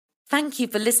Thank you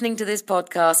for listening to this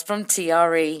podcast from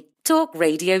TRE, Talk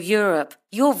Radio Europe,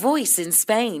 your voice in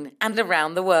Spain and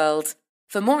around the world.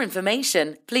 For more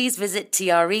information, please visit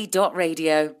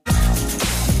tre.radio.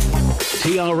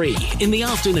 TRE in the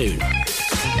afternoon.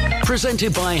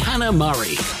 Presented by Hannah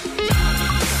Murray.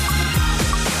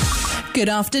 Good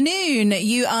afternoon.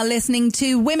 You are listening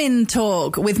to Women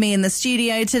Talk with me in the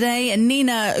studio today,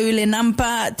 Nina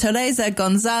Ulinampa, Teresa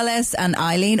Gonzalez and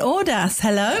Eileen Ordas.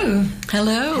 Hello.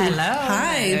 Hello. Hello.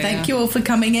 Hi. Thank you all for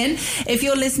coming in. If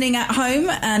you're listening at home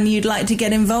and you'd like to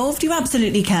get involved, you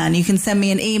absolutely can. You can send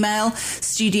me an email,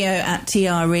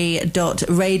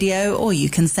 studio@tre.radio, or you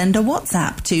can send a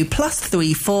WhatsApp to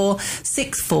 +34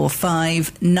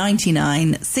 645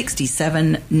 99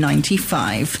 67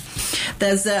 95.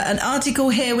 There's an article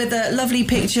here with a lovely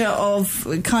picture of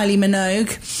Kylie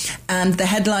Minogue, and the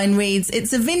headline reads,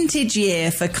 "It's a vintage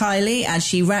year for Kylie as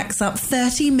she racks up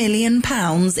 £30 million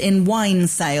in wine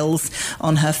sales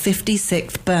on her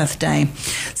 56th birthday."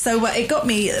 So it got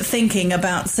me thinking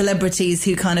about celebrities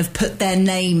who kind of put their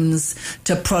names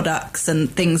to products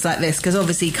and things like this, because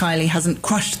obviously Kylie hasn't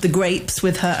crushed the grapes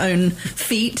with her own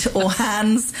feet or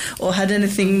hands or had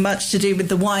anything much to do with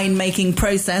the wine making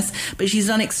process, but she's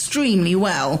done extremely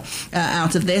well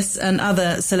out of this, and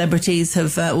other celebrities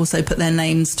have also put their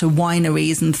names to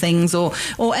wineries and things, or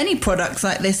any products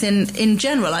like this in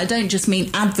general. I don't just mean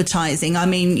advertising, I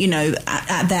mean, you know,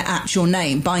 at their actual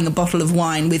name, buying a bottle of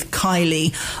wine with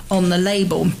Kylie on the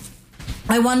label.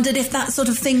 I wondered if that sort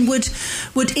of thing would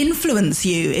influence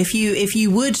you, if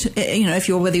you would, you know,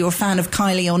 whether you're a fan of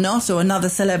Kylie or not, or another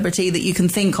celebrity that you can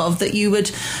think of, that you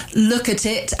would look at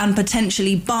it and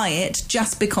potentially buy it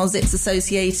just because it's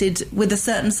associated with a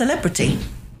certain celebrity,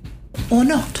 or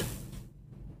not.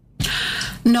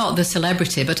 Not the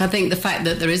celebrity, but I think the fact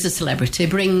that there is a celebrity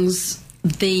brings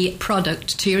the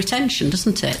product to your attention,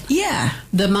 doesn't it? Yeah.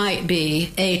 There might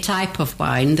be a type of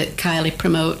wine that Kylie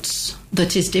promotes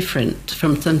that is different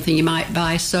from something you might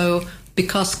buy. So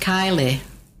because Kylie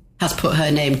has put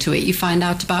her name to it, you find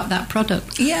out about that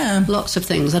product. Yeah. Lots of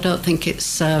things. I don't think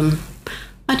it's... I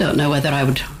don't know whether I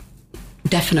would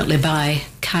definitely buy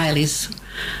Kylie's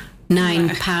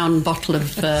 £9 bottle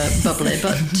of bubbly,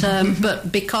 but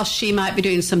because she might be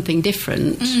doing something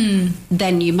different,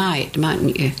 then you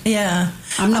mightn't you? Yeah.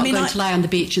 I'm not going to lie on the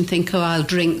beach and think, oh, I'll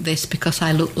drink this because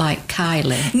I look like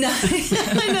Kylie. No,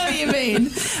 I know what you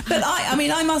mean. But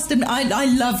I must admit, I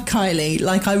love Kylie.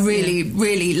 Like, I really,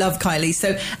 really love Kylie.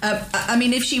 So,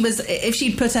 if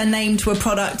she'd put her name to a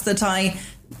product that I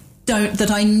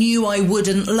knew I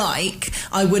wouldn't like,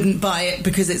 I wouldn't buy it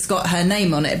because it's got her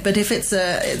name on it. But if it's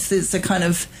a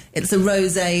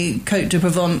rosé Côte de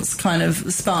Provence kind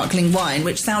of sparkling wine,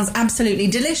 which sounds absolutely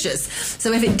delicious.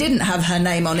 So if it didn't have her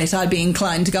name on it, I'd be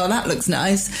inclined to go, oh, that looks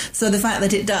nice. So the fact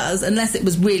that it does, unless it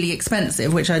was really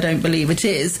expensive, which I don't believe it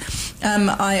is,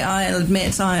 I'll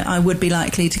admit I would be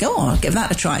likely to go, I'll give that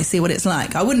a try, see what it's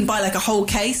like. I wouldn't buy like a whole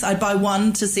case. I'd buy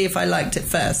one to see if I liked it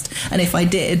first. And if I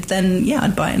did, then yeah,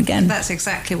 I'd buy it again. That's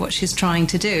exactly what she's trying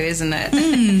to do, isn't it?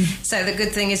 So the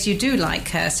good thing is you do like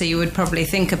her, so you would probably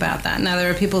think about that. Now, there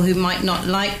are people who might not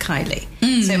like Kylie,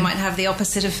 so it might have the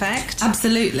opposite effect.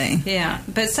 Absolutely. Yeah,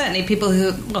 but certainly people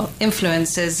who,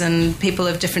 influencers and people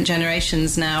of different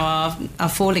generations now are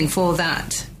falling for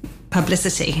that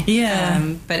publicity. Yeah.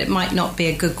 But it might not be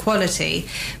a good quality,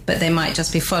 but they might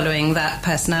just be following that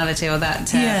personality or that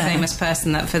famous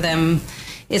person that for them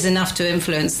is enough to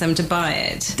influence them to buy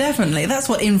it. Definitely. That's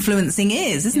what influencing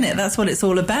is, isn't it? That's what it's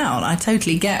all about. I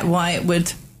totally get why it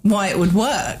would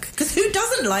work. Because who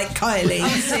doesn't like Kylie?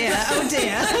 Oh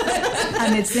dear.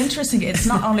 And it's interesting. It's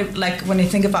not only like when you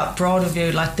think about broader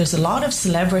view, like there's a lot of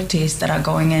celebrities that are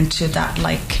going into that,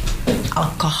 like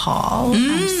alcohol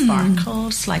and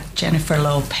sparkles, like Jennifer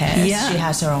Lopez. Yeah. She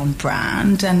has her own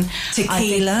brand, and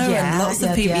tequila, and lots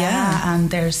of people. Yeah. And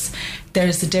there's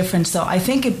a difference. So I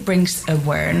think it brings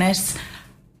awareness.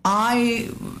 I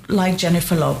like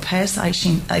Jennifer Lopez. I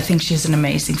think she's an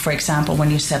amazing. For example,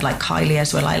 when you said like Kylie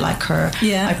as well, I like her.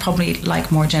 Yeah. I probably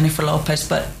like more Jennifer Lopez,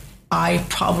 but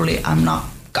I'm not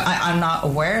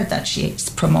aware that she's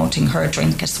promoting her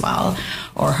drink as well,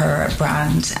 or her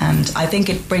brand. And I think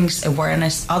it brings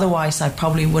awareness. Otherwise, I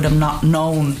probably would have not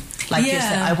known. Like you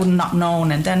said, I would not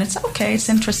known. And then it's okay. It's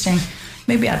interesting.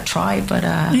 Maybe I'd try, but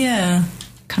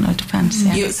kind of depends.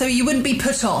 Yeah. So you wouldn't be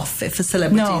put off if a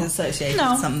celebrity is associated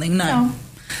with something? No.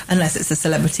 unless it's a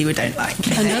celebrity we don't like.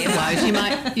 And otherwise,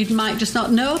 you might just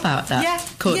not know about that.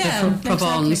 Côte de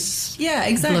Provence. Exactly. Yeah,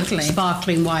 exactly.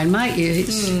 Sparkling wine, might you?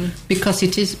 It's because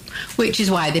it is, which is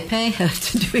why they pay her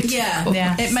to do it.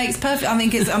 Yeah. It makes perfect.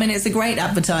 It's a great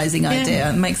advertising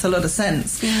idea. It makes a lot of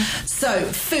sense. Yeah. So,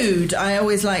 food. I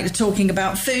always like talking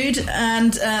about food,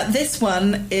 and this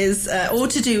one is all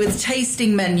to do with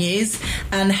tasting menus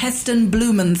and Heston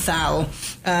Blumenthal,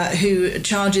 who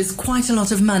charges quite a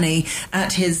lot of money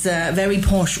at his very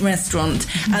posh restaurant.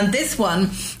 And this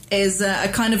one is a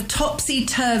kind of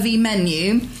topsy-turvy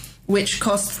menu which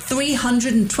costs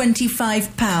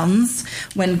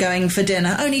 £325 when going for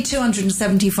dinner. Only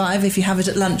 £275 if you have it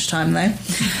at lunchtime, though.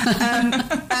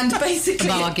 And basically...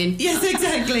 Bargain. Yes,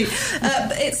 exactly.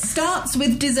 It starts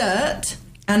with dessert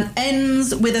and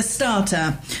ends with a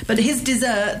starter. But his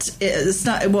dessert is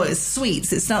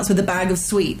sweets. It starts with a bag of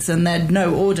sweets, and they're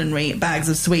no ordinary bags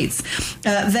of sweets.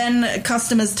 Then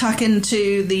customers tuck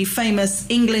into the famous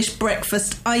English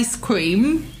breakfast ice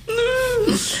cream,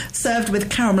 served with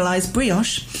caramelised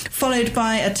brioche, followed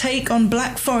by a take on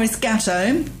Black Forest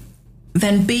Gatto,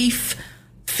 then beef,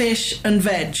 fish and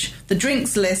veg. The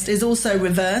drinks list is also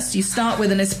reversed. You start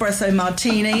with an espresso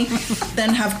martini,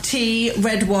 then have tea,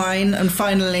 red wine, and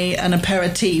finally an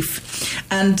aperitif.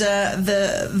 And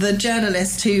the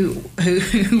journalist who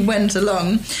went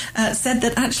along said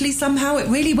that actually somehow it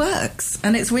really works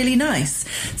and it's really nice.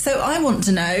 So I want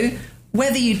to know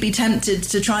whether you'd be tempted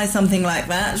to try something like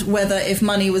that, whether if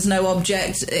money was no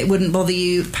object, it wouldn't bother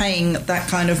you paying that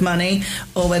kind of money,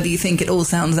 or whether you think it all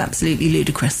sounds absolutely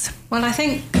ludicrous. Well, I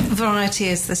think variety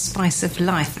is the spice of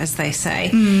life, as they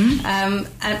say. And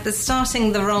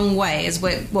starting the wrong way is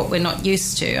what we're not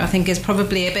used to, I think, is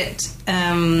probably a bit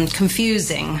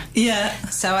confusing. Yeah.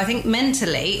 So I think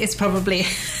mentally it's probably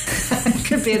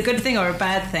could be a good thing or a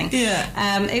bad thing. Yeah.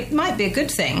 It might be a good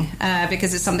thing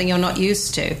because it's something you're not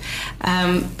used to.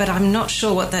 But I'm not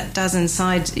sure what that does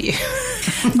inside you.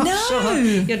 I'm not sure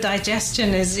your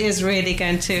digestion is really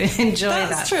going to enjoy that.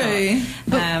 That's true.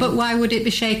 But why would it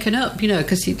be shaken up?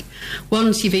 Because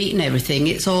once you've eaten everything,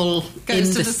 it's all Goes in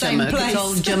to the the same stomach. place. It's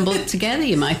all jumbled together.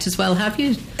 You might as well have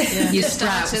your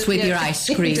sprouts with your ice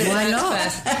cream. Why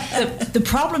not? The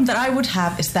problem that I would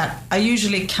have is that I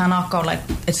usually cannot go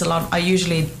it's a lot. I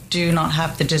usually do not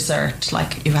have the dessert.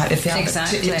 Like if you have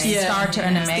Exactly. a starter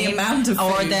and a main, the amount of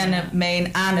or food. then a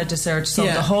main and a dessert. So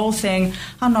the whole thing,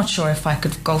 I'm not sure if I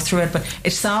could go through it, but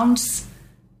it sounds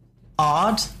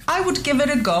odd. I would give it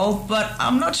a go, but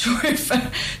I'm not sure if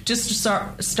just to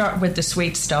start with the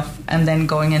sweet stuff and then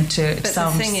going into it. But the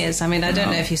thing is, I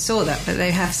don't know if you saw that, but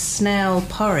they have snail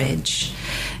porridge.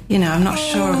 I'm not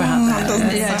sure about that.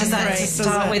 Does that to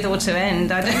start with or to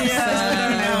end? I don't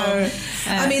know.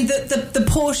 The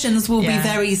portions will be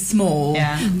very small.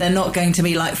 Yeah. They're not going to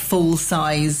be like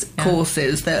full-size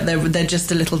courses. They're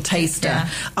just a little taster. Yeah.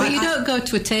 But you don't go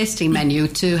to a tasting menu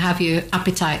to have your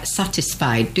appetite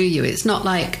satisfied, do you? It's not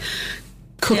like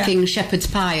cooking shepherd's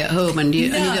pie at home and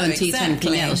you don't eat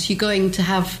anything else. You're going to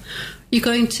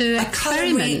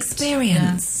experiment.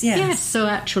 Experience. Yeah. Yes. So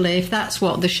actually, if that's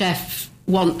what the chef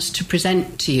wants to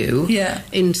present to you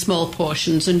in small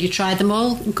portions and you try them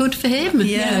all, good for him.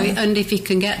 And if he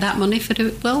can get that money for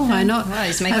it, well, why not? Well,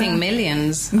 he's making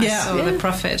millions. I saw the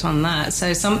profit on that,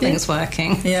 so something's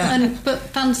working. But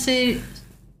fancy,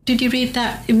 did you read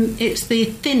that? It's the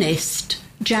thinnest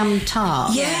jam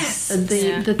tart. Yes.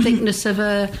 The thickness of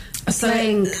a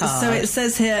playing card. So it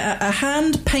says here, a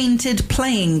hand-painted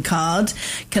playing card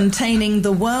containing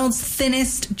the world's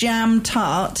thinnest jam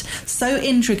tart, so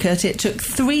intricate it took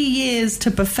 3 years to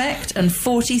perfect and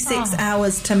 46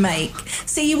 hours to make.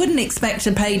 See, you wouldn't expect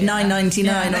to pay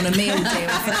 $9.99 on a meal deal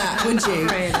for that, would you?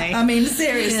 Really?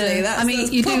 Seriously, that's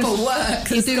proper work.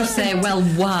 You do say, well,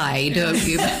 why, don't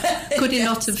you? Could he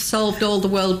not have solved all the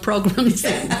world problems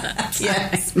in that time?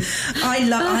 Yes.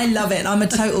 I love it. I'm a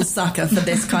total sucker for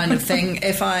this kind of thing.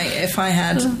 If I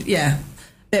had a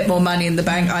bit more money in the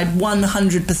bank, I'd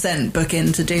 100% book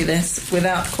in to do this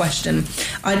without question.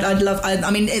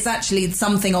 It's actually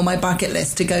something on my bucket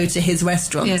list to go to his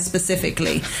restaurant,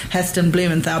 specifically Heston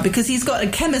Blumenthal, because he's got a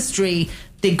chemistry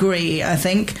degree, I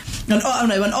think, an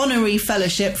honorary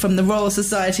fellowship from the Royal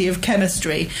Society of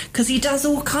Chemistry, because he does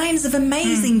all kinds of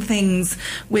amazing things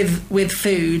with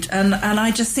food, and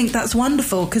I just think that's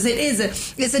wonderful, because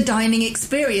it's a dining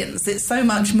experience. It's so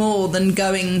much more than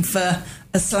going for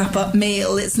a slap-up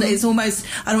meal. It's almost,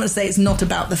 I don't want to say it's not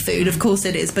about the food, of course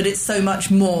it is, but it's so much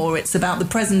more. It's about the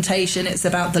presentation, it's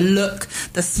about the look,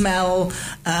 the smell,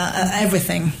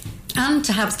 everything. And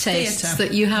to have tastes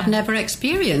that you have never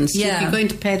experienced. If you're going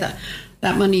to pay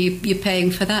that money you're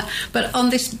paying for that. But on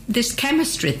this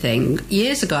chemistry thing,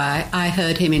 years ago I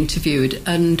heard him interviewed,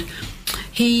 and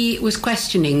he was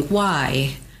questioning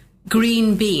why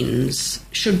green beans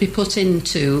should be put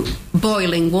into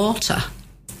boiling water.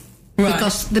 Right.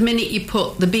 Because the minute you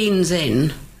put the beans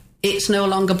in, it's no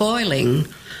longer boiling.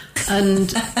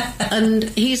 And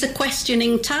he's a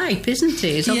questioning type, isn't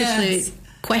he? He's obviously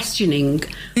questioning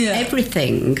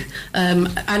everything.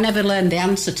 I never learned the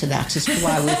answer to that as to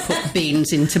why we put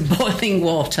beans into boiling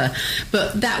water,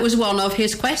 but that was one of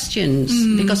his questions,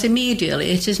 because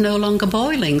immediately it is no longer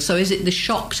boiling. So is it the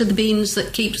shock to the beans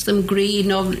that keeps them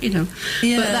green, or but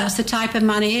that's the type of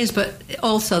man he is. But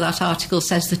also that article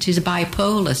says that he's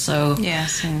bipolar, so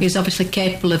he's obviously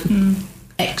capable of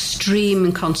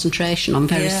extreme concentration on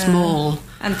very small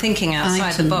and thinking outside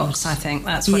items. The box. I think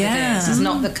that's what it is. It's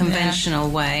not the conventional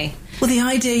way. Well, the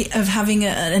idea of having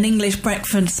an English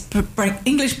breakfast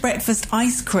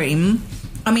ice cream,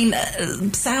 I mean,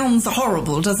 sounds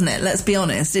horrible, doesn't it? Let's be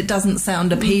honest. It doesn't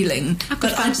sound appealing. I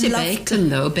could fancy bacon,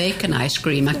 though. Bacon ice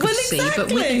cream, I could see.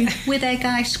 But with egg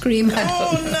ice cream,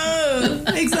 I don't know.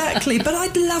 No. Exactly. But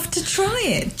I'd love to try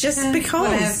it, just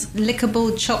because.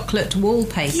 Lickable chocolate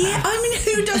wallpaper. Yeah, I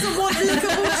mean, who doesn't want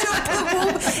lickable chocolate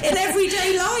wallpaper in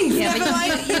everyday life? Yeah,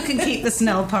 but you can keep the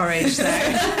Snell porridge, though.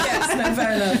 Yes, no,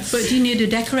 fair enough. But do you need a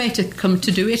decorator to come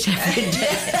to do it every day?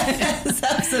 Yes,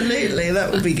 absolutely.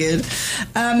 That would be good.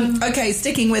 Okay,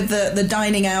 sticking with the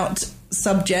dining out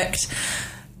subject,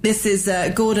 this is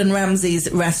Gordon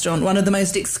Ramsay's restaurant, one of the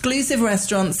most exclusive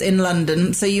restaurants in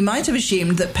London, so you might have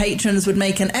assumed that patrons would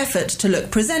make an effort to look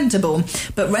presentable.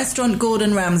 But Restaurant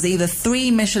Gordon Ramsay, the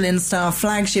 3 Michelin star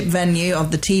flagship venue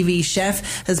of the TV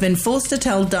chef, has been forced to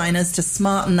tell diners to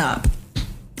smarten up.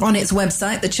 On its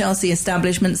website, the Chelsea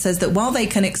establishment says that while they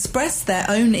can express their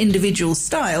own individual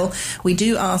style, we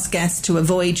do ask guests to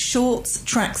avoid shorts,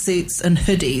 tracksuits and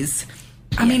hoodies.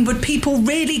 I mean, would people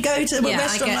really go to a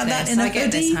restaurant like that in a hoodie? I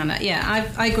get this, Hannah.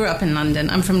 Yeah, I grew up in London.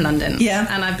 I'm from London. Yeah.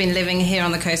 And I've been living here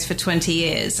on the coast for 20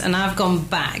 years. And I've gone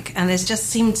back, and there's just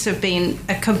seemed to have been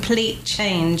a complete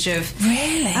change of...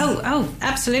 Really? Oh,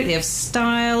 absolutely. Of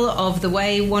style, of the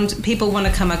way people want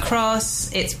to come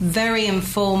across. It's very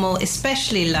informal,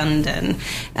 especially London.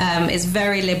 It's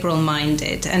very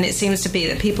liberal-minded. And it seems to be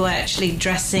that people are actually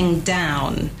dressing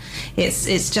down.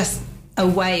 It's just... a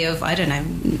way of, I don't know,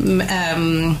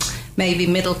 maybe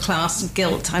middle-class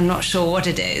guilt. I'm not sure what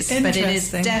it is. But it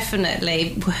is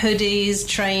definitely hoodies,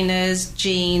 trainers,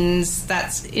 jeans.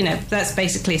 That's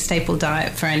basically a staple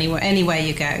diet for anywhere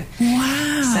you go. Wow.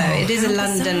 So it is a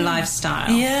London lifestyle.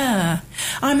 Yeah.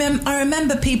 I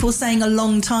remember people saying a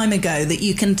long time ago that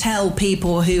you can tell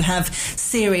people who have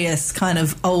serious kind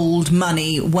of old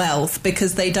money wealth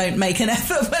because they don't make an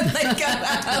effort when they go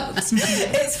out.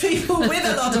 It's people with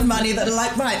a lot of money that are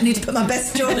like, right, I need to put my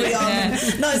best jewellery on,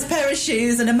 nice pair of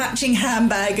shoes and a matching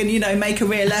handbag, and make a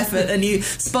real effort, and you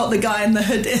spot the guy in the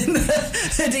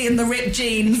hoodie and the ripped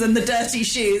jeans and the dirty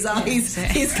shoes. Oh,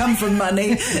 he's come from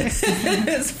money.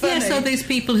 It's funny. Yeah, so these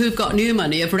people who've got new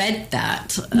money have read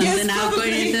that, and they're now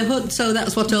going in the hood. So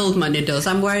that's what old money does.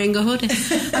 I'm wearing a hoodie.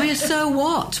 I mean, so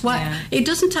what? Why? Yeah. It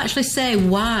doesn't actually say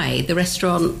why the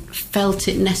restaurant felt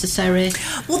it necessary.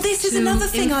 Well, this is another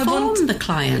thing I want the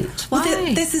client. Why?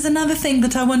 Well, this is another thing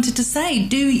that I wanted to say.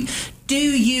 Do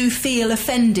you feel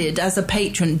offended as a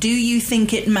patron? Do you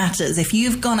think it matters if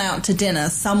you've gone out to dinner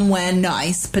somewhere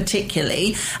nice,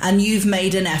 particularly, and you've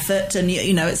made an effort, and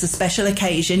it's a special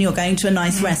occasion, you're going to a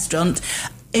nice restaurant?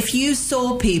 If you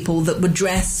saw people that were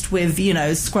dressed with,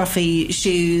 scruffy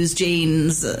shoes,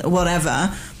 jeans,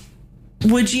 whatever,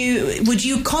 would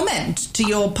you comment to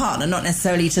your partner, not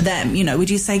necessarily to them? Would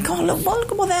you say, "God,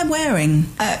 look at what they're wearing"?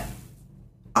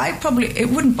 It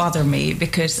wouldn't bother me,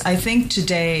 because I think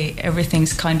today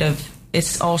everything's kind of,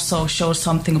 it also shows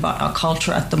something about our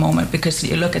culture at the moment, because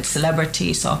you look at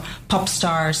celebrities or pop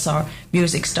stars or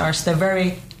music stars, they're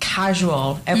very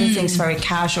casual. Everything's very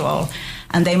casual,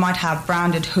 and they might have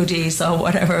branded hoodies or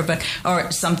whatever,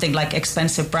 or something like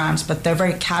expensive brands, but they're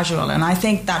very casual. And I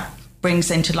think that brings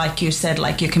into, like you said,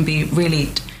 like you can be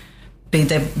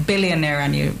the billionaire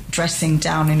and you're dressing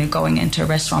down and you're going into a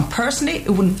restaurant. Personally, it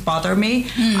wouldn't bother me.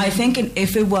 I think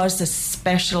if it was a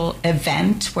special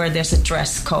event where there's a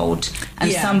dress code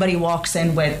and somebody walks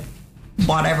in with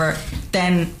whatever,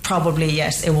 then probably,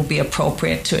 yes, it will be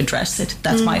appropriate to address it.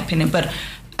 That's my opinion. But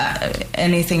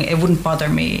anything, it wouldn't bother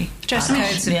me. Dress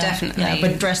codes are definitely... Yeah,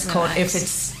 but dress code, if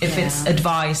it's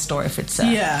advised or if it's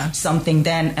something,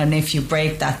 then, and if you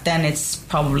break that, then it's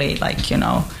probably like,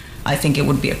 I think it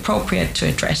would be appropriate to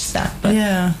address that. But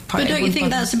don't you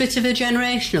think that's a bit of a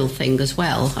generational thing as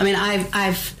well? I mean,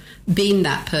 I've been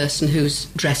that person who's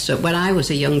dressed up. When I was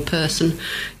a young person,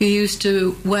 you used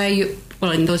to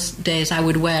well, in those days, I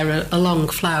would wear a long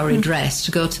flowery dress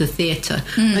to go to the theatre,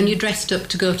 and you dressed up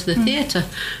to go to the theatre.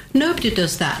 Nobody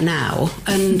does that now,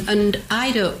 and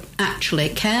I don't actually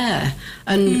care.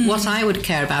 And what I would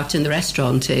care about in the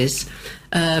restaurant is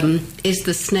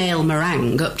the snail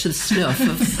meringue up to the snuff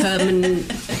of Herman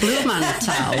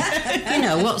Blumenthal. You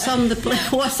know, what's on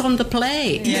the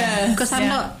plate? Yeah, because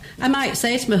I might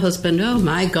say to my husband, "Oh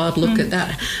my God, look at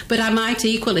that!" But I might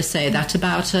equally say that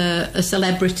about a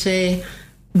celebrity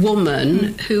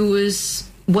woman who was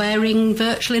wearing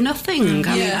virtually nothing.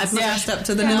 I mean,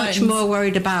 I'm much more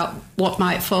worried about what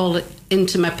might fall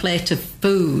into my plate of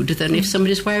food than if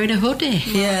somebody's wearing a hoodie.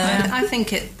 Yeah, I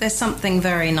think there's something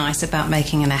very nice about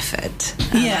making an effort.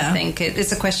 I think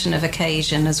it's a question of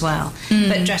occasion as well.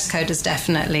 But dress code is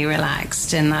definitely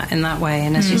relaxed in that way,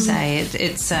 and as you say,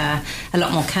 it's a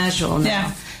lot more casual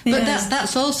now. But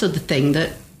that's also the thing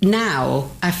that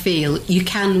now I feel you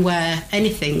can wear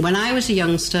anything. When I was a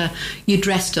youngster, you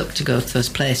dressed up to go to those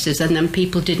places, and then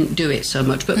people didn't do it so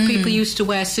much. But people used to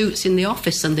wear suits in the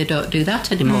office, and they don't do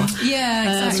that anymore. Yeah,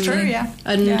 that's true. Yeah,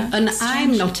 and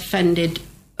I'm not offended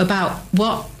about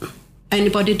what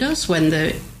anybody does when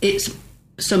it's.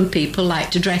 Some people like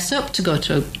to dress up to go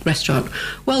to a restaurant.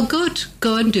 Well, good,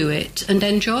 go and do it and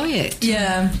enjoy it.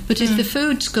 Yeah. But if the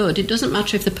food's good, it doesn't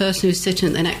matter if the person who's sitting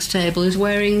at the next table is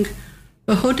wearing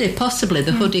a hoodie. Possibly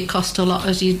the hoodie cost a lot,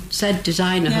 as you said,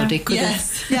 designer hoodie could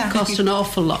have cost an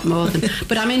awful lot more than.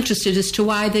 But I'm interested as to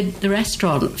why the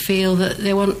restaurant feel that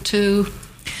they want to.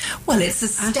 Well, it's a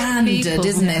standard,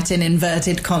 isn't it, in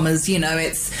inverted commas? You know,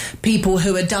 it's people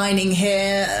who are dining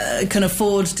here can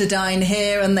afford to dine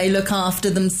here, and they look after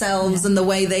themselves, and the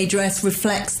way they dress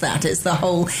reflects that. It's the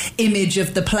whole image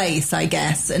of the place, I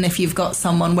guess. And if you've got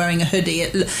someone wearing a hoodie,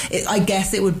 I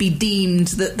guess it would be deemed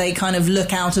that they kind of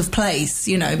look out of place.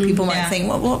 You know, people might think,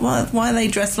 why are they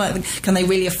dressed like that? Can they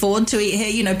really afford to eat here?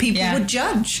 You know, people would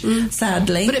judge,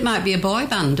 sadly. But it might be a boy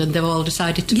band, and they've all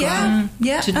decided to go out.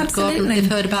 Yeah, absolutely.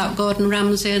 They've heard about Gordon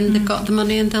Ramsay, and they've got the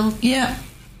money, and they'll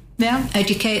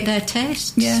educate their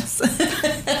tastes. Yes.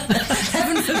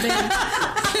 Heaven forbid.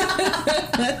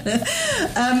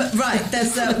 Right,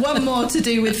 there's one more to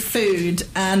do with food,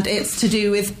 and it's to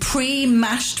do with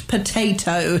pre-mashed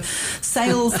potato.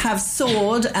 Sales have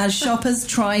soared as shoppers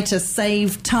try to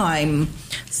save time.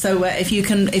 So if you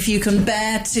can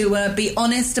bear to be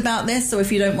honest about this, or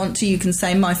if you don't want to, you can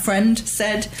say my friend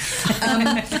said.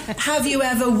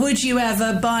 Would you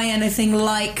ever buy anything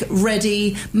like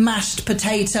ready mashed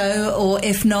potato, or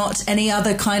if not, any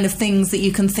other kind of things that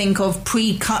you can think of,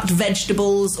 pre-cut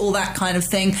vegetables, all that kind of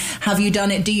thing? Have you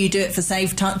done it? Do you do it to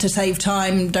save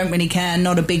time? Don't really care,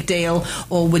 not a big deal?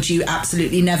 Or would you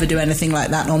absolutely never do anything like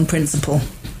that on principle?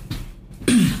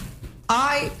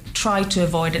 I try to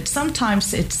avoid it.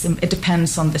 Sometimes it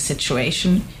depends on the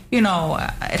situation. You know,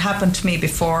 it happened to me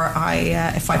before.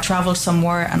 If I travel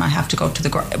somewhere and I have to go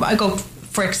to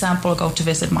for example, go to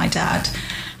visit my dad,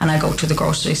 and I go to the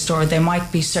grocery store, there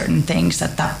might be certain things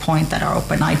at that point that are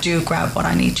open. I do grab what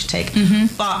I need to take.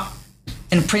 But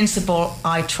in principle,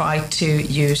 I try to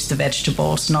use the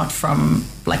vegetables not from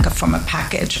a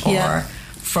package or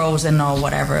frozen or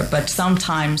whatever. But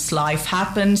sometimes life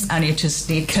happens, and you just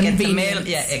need to get the meal.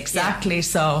 Yeah, exactly. Yeah.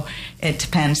 So it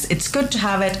depends. It's good to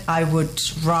have it. I would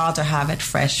rather have it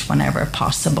fresh whenever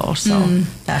possible. So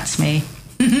that's me.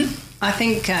 I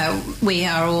think we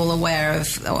are all aware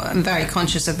of, and very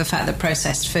conscious of the fact that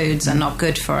processed foods are not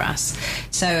good for us.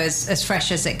 So as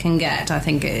fresh as it can get, I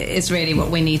think is really what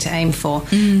we need to aim for.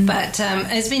 But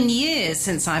it's been years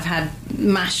since I've had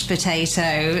mashed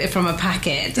potato from a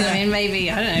packet. I mean,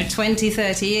 maybe, 20,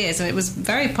 30 years. And it was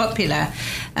very popular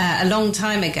a long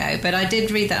time ago. But I did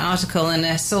read that article, and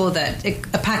I saw that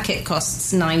a packet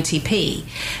costs 90p.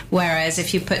 Whereas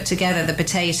if you put together the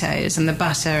potatoes and the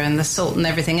butter and the salt and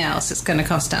everything else, it's going to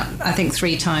cost up, I think,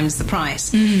 3 times the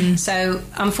price. So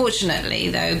unfortunately,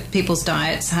 though, people's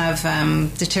diets have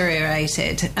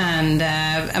deteriorated, and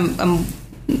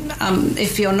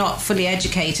if you're not fully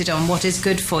educated on what is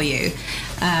good for you,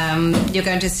 you're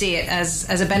going to see it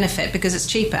as a benefit because it's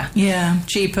cheaper. Yeah,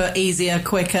 cheaper, easier,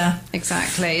 quicker.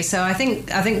 Exactly. So I think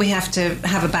we have to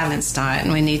have a balanced diet,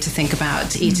 and we need to think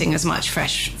about eating as much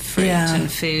fresh fruit and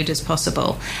food as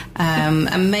possible,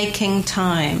 and making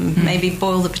time. Maybe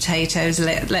boil the potatoes,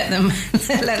 let them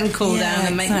cool down,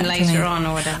 and make them later on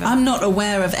or whatever. I'm not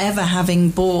aware of ever having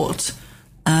bought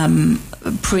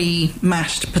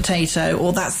pre-mashed potato,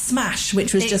 or that smash,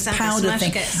 which was just powder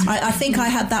thing. I think I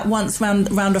had that once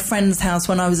round a friend's house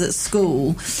when I was at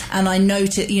school, and I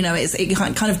noted, it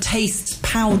kind of tastes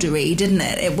powdery, didn't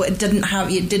it?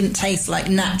 It didn't taste like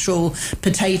natural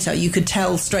potato. You could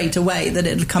tell straight away that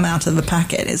it had come out of the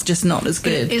packet. It's just not as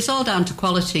good. It's all down to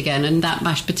quality again, and that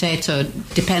mashed potato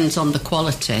depends on the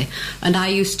quality. And I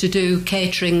used to do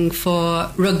catering for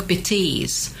rugby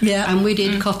teas, and we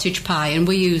did cottage pie, and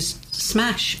we used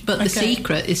smash, but the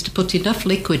secret is to put enough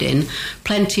liquid in,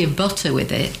 plenty of butter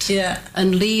with it,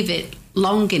 and leave it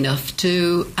long enough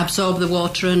to absorb the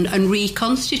water and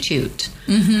reconstitute.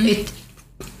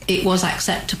 It was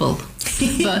acceptable.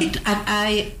 But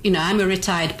I'm a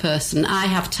retired person. I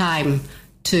have time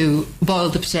to boil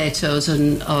the potatoes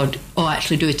or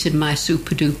actually do it in my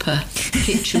super duper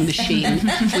kitchen machine,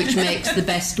 which makes the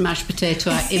best mashed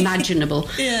potato imaginable.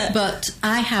 But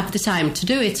I have the time to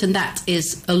do it, and that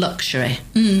is a luxury,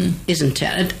 isn't it?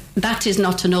 And that is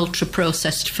not an ultra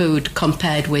processed food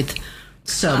compared with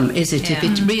some, is it? If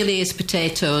it really is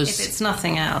potatoes, if it's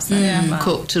nothing else,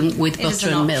 cooked and with butter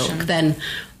and milk, then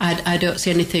I don't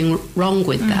see anything wrong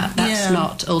with that. That's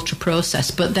not ultra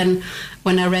processed. But then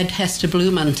when I read Hester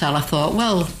Blumenthal, I thought,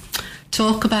 well,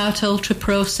 talk about ultra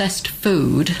processed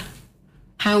food.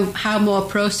 How more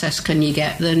processed can you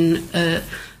get than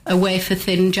a wafer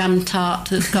thin jam tart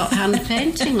that's got hand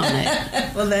painting on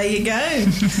it? Well, there you go.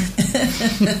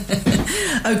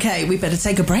 Okay, we better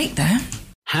take a break there.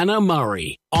 Hannah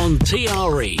Murray on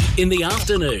TRE in the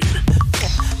afternoon.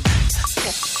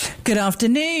 Good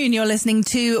afternoon. You're listening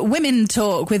to Women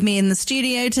Talk with me in the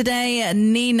studio today,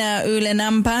 Nina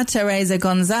Ulenampa, Teresa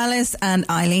Gonzalez and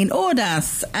Eileen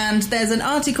Ordas. And there's an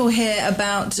article here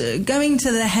about going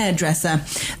to the hairdresser.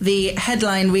 The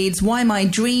headline reads, "Why My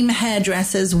Dream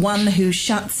Hairdresser's One Who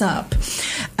Shuts Up."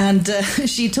 And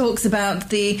she talks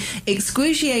about the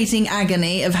excruciating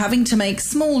agony of having to make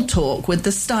small talk with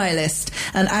the stylist,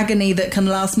 an agony that can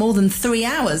last more than 3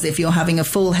 hours if you're having a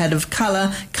full head of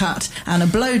colour, cut and a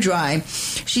blow dry.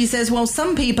 She says, while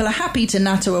some people are happy to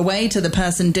natter away to the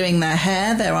person doing their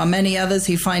hair, there are many others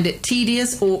who find it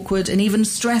tedious, awkward and even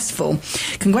stressful.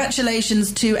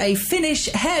 Congratulations to a Finnish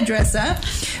hairdresser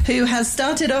who has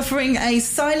started offering a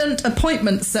silent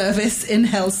appointment service in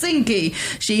Helsinki.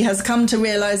 She has come to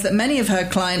realise that many of her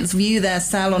clients view their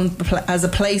salon as a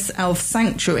place of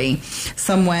sanctuary,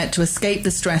 somewhere to escape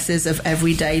the stresses of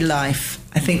everyday life.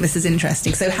 I think this is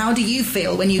interesting. So how do you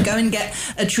feel when you go and get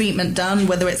a treatment done,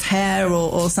 whether it's hair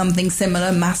or something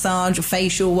similar, massage or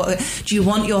facial? Do you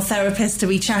want your therapist to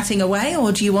be chatting away,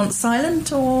 or do you want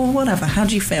silent or whatever? How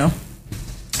do you feel?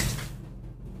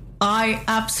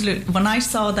 When I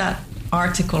saw that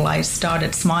article, I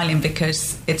started smiling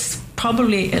because it's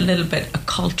probably a little bit a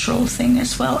cultural thing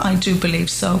as well. I do believe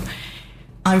so.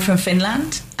 I'm from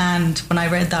Finland, and when I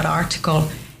read that article,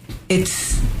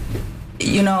 it's...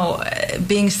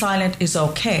 being silent is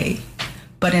okay,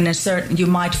 but you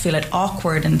might feel it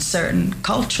awkward in certain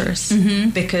cultures,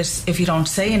 because if you don't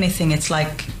say anything, it's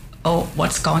like, oh,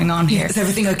 what's going on here? Is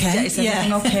everything okay? Is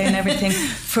everything okay and everything?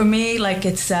 For me,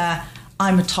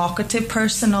 I'm a talkative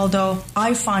person, although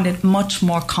I find it much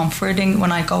more comforting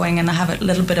when I go in and I have a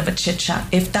little bit of a chit chat.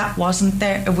 If that wasn't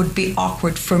there, it would be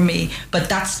awkward for me. But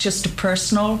that's just a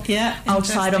personal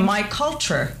outside of my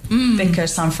culture,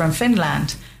 because I'm from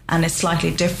Finland. And it's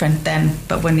slightly different then,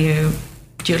 but when you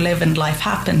live and life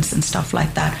happens and stuff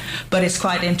like that. But it's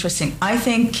quite interesting. I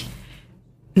think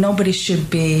nobody should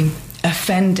be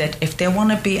offended if they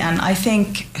want to be, and I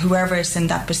think whoever is in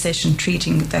that position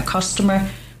treating the customer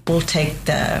will take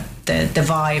the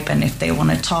vibe, and if they want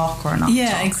to talk or not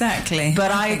talk. Exactly.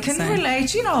 But I can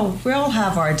relate, we all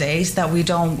have our days that we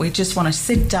just want to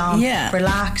sit down,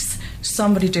 relax,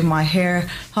 somebody do my hair,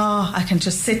 I can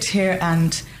just sit here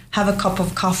and have a cup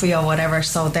of coffee or whatever,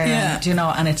 so there,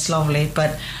 and it's lovely.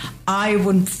 But I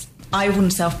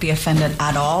wouldn't self be offended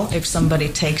at all if somebody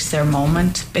takes their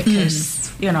moment,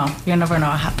 because, you never know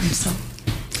what happens. So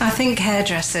I think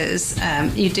hairdressers,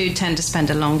 you do tend to spend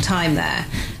a long time there.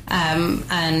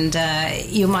 And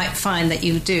you might find that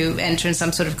you do enter in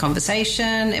some sort of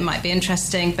conversation. It might be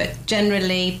interesting, but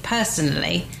generally,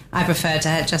 personally, I prefer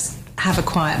to just have a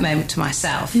quiet moment to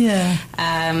myself.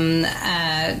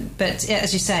 But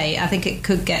as you say, I think it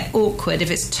could get awkward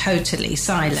if it's totally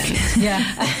silent.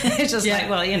 It's just like,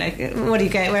 well,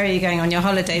 where are you going on your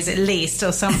holidays at least,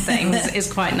 or something is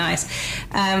quite nice.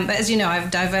 But as you know, I've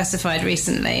diversified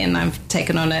recently, and I've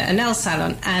taken on a nail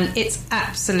salon, and it's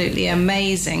absolutely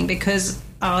amazing because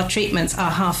our treatments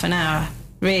are half an hour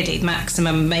really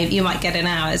maximum. Maybe you might get in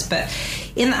hours, but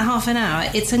in that half an hour,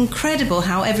 it's incredible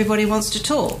how everybody wants to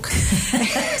talk.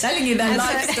 Telling you their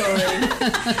life story.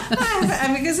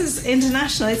 And because it's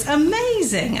international, it's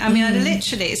amazing. I mean,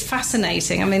 it's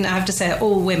fascinating. I mean, I have to say,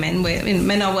 all women.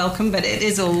 Men are welcome, but it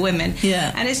is all women.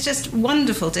 Yeah. And it's just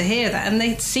wonderful to hear that, and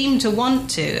they seem to want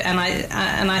to. And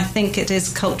I think it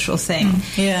is a cultural thing.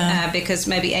 Because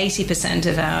maybe 80%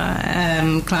 of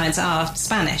our clients are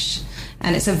Spanish.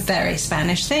 And it's a very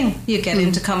Spanish thing. You get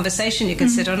into conversation, you can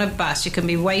sit on a bus, you can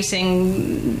be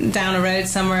waiting down a road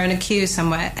somewhere in a queue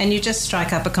somewhere, and you just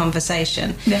strike up a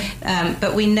conversation. Yeah.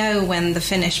 But we know when the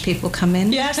Finnish people come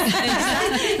in. Yes.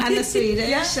 And the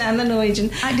Swedish and the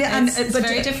Norwegian. It's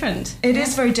very different. It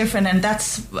is very different, and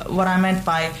that's what I meant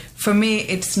by, for me,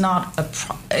 it's not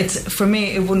for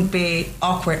me, it wouldn't be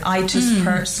awkward. I just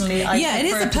personally... it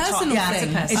is a personal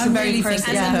thing. It's a very personal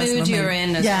thing. And the mood you're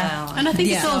in as well. And I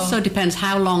think it also depends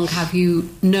how long have you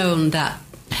known that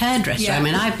hairdresser. I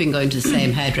mean, I've been going to the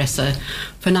same hairdresser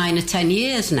for 9 or 10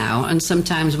 years now, and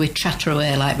sometimes we chatter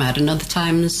away like mad, and other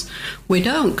times we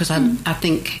don't, because I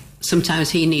think sometimes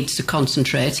he needs to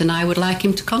concentrate, and I would like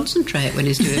him to concentrate when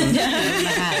he's doing my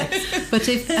hair. But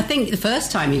I think the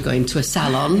first time you go into a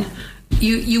salon,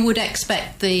 you would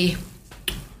expect the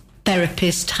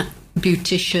therapist,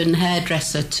 beautician,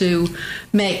 hairdresser to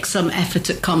make some effort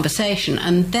at conversation,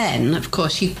 and then of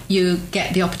course you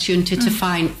get the opportunity to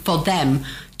find for them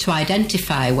to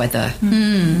identify whether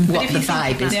what the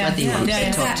vibe is, whether you want to talk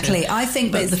exactly. to. I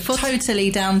think it's totally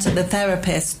down to the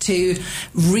therapist to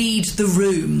read the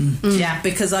room.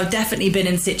 Because I've definitely been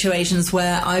in situations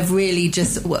where I've really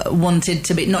just wanted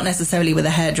to be, not necessarily with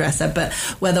a hairdresser, but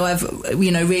whether I've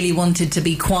really wanted to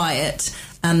be quiet.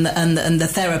 And the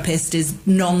therapist is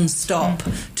non-stop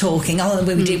talking. Oh,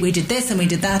 we did this and we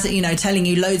did that. Telling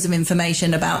you loads of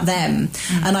information about them.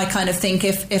 And I kind of think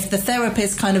if the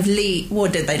therapist kind of leave, well,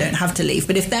 they don't have to leave,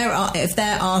 but if they're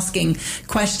asking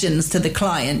questions to the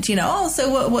client,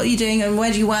 so what are you doing and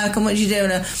where do you work and what do you do?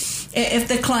 And if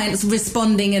the client's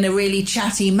responding in a really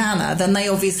chatty manner, then they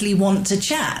obviously want to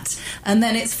chat, and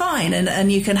then it's fine,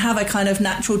 and you can have a kind of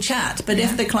natural chat. But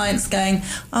if the client's going,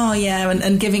 oh yeah,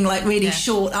 and giving like really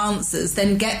short answers,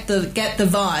 then get the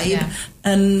vibe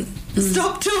and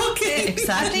stop talking.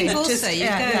 Exactly. I think also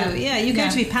you go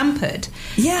to be pampered.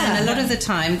 Yeah. And a lot of the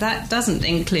time that doesn't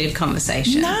include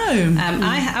conversation. No.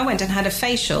 I went and had a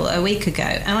facial a week ago,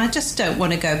 and I just don't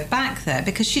want to go back there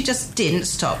because she just didn't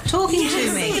stop talking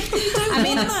to me. I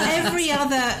mean, every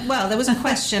other... Well, there was a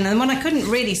question, and when I couldn't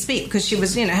really speak because she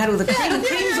was, had all the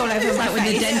creams all over my face.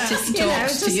 When the dentist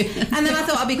talks to you. And then I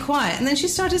thought I'd be quiet, and then she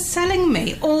started selling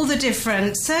me all the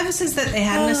different services that they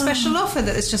had and a special offer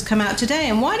that has just come out today.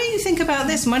 And why don't you think about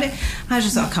this? And I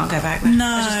just thought, I can't go back there.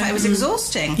 No. It was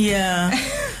exhausting. Yeah.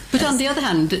 But on the other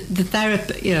hand, the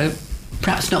therapist,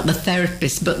 perhaps not the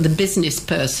therapist, but the business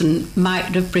person might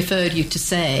have preferred you to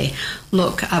say,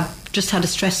 look, I've just had a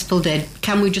stressful day.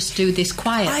 Can we just do this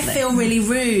quietly? I feel really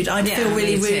rude. I'd feel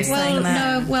really rude saying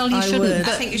that. No, you shouldn't.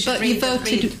 I think you should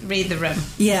read the room.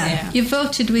 Yeah. You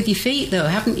voted with your feet, though,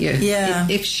 haven't you? Yeah.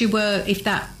 If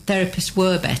that therapist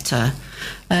were better.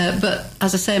 But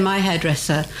as I say, my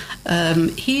hairdresser,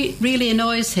 he really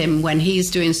annoys him when he's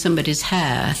doing somebody's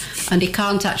hair and he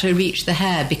can't actually reach the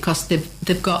hair because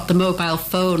they've got the mobile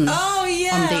phone on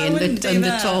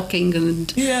the talking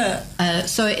and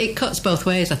so it cuts both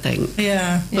ways, I think.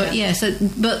 But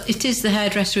but it is the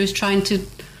hairdresser who's trying to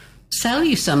sell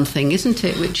you something, isn't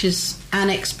it? Which is an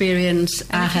experience,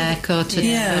 a haircut,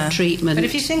 a treatment. But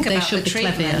if you think about the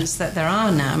treatments that there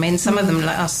are now, I mean, some of them,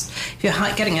 like us, if you're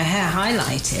getting a hair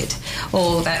highlighted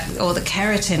or the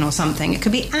keratin or something, it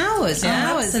could be hours and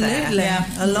hours absolutely. there.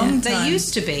 A long time. There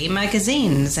used to be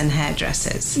magazines and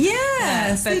hairdressers.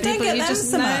 Yes, but you don't get them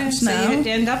so much now. So you'd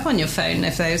end up on your phone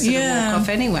if they sort of walk off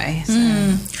anyway. So.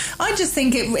 I just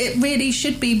think it really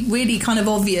should be really kind of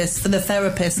obvious for the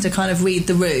therapist to kind of read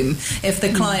the room. If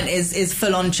the client is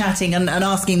full on chatting and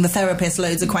asking the therapist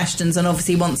loads of questions and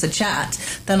obviously wants a chat,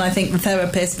 then I think the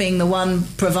therapist, being the one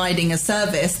providing a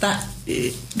service, that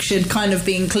should kind of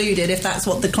be included if that's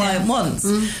what the client wants.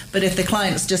 But if the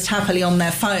client's just happily on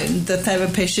their phone, the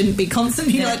therapist shouldn't be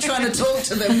constantly trying to talk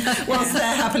to them whilst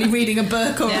they're happily reading a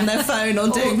book or on their phone or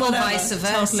doing whatever. Or vice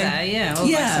versa, Totally.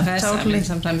 vice versa. Totally. I mean,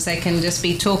 sometimes they can just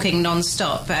be talking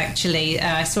non-stop. Actually,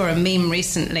 I saw a meme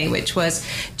recently which was,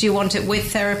 do you want it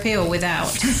with therapy or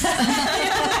without?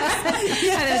 And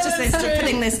it was just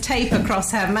putting this tape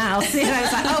across her mouth.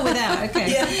 It's like, oh, without,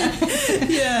 okay.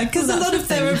 Yeah, because a lot of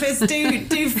therapists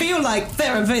do feel like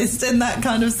therapists in that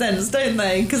kind of sense, don't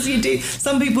they? Because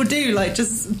some people do like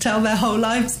just tell their whole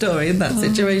life story in that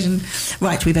situation.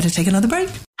 Right, we better take another break.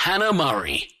 Hannah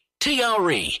Murray.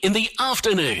 TRE in the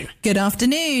afternoon. Good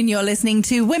afternoon. You're listening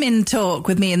to Women Talk.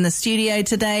 With me in the studio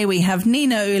today, we have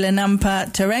Nina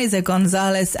Ulanampa, Teresa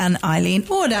Gonzalez and Eileen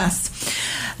Ordas.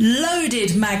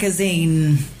 Loaded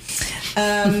magazine.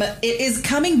 It is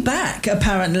coming back,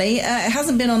 apparently. It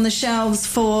hasn't been on the shelves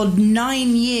for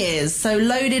 9 years. So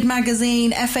Loaded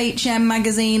magazine, FHM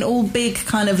magazine, all big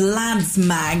kind of lads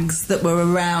mags that were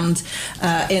around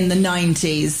in the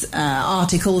 90s.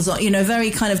 Articles,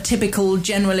 very kind of typical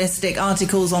generalistic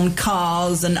articles on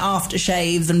cars and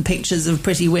aftershaves and pictures of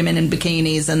pretty women in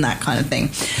bikinis and that kind of thing.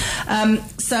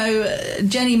 So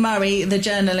Jenny Murray, the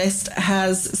journalist,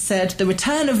 has said the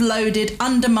return of Loaded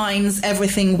undermines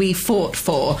everything we fought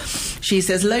for. She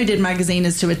says Loaded magazine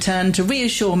is to return to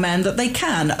reassure men that they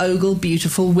can ogle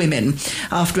beautiful women.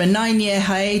 After a 9-year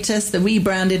hiatus, the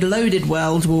rebranded Loaded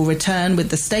World will return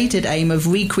with the stated aim of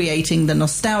recreating the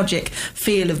nostalgic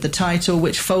feel of the title,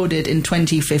 which folded in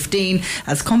 2015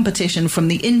 as competition from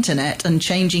the internet and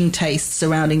changing tastes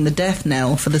surrounding the death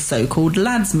knell for the so-called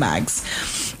lads mags.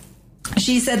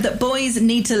 She said that boys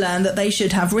need to learn that they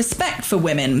should have respect for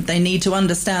women. They need to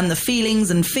understand the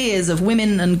feelings and fears of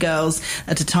women and girls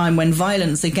at a time when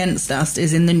violence against us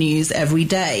is in the news every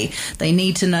day. They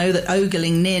need to know that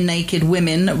ogling near-naked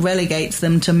women relegates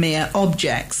them to mere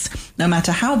objects. No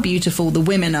matter how beautiful the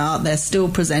women are, they're still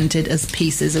presented as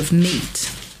pieces of meat.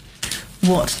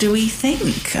 What do we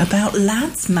think about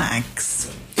lads mags?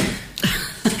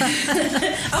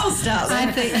 I'll start.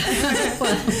 I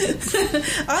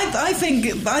think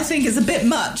it's a bit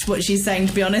much what she's saying,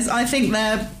 to be honest. I think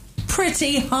they're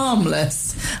pretty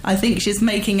harmless. I think she's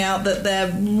making out that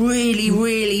they're really,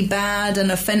 really bad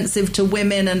and offensive to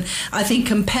women, and I think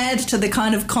compared to the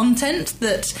kind of content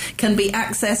that can be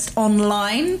accessed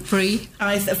online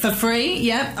for free,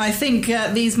 yeah, I think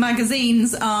these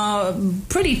magazines are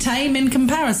pretty tame in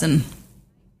comparison.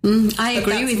 I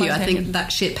agree with you. I think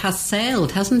that ship has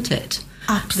sailed, hasn't it?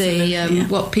 Absolutely.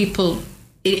 What people,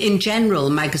 in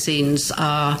general, magazines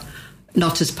are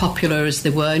not as popular as they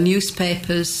were.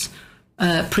 Newspapers,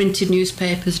 printed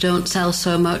newspapers don't sell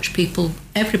so much.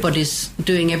 Everybody's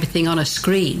doing everything on a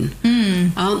screen,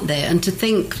 aren't they? And to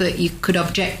think that you could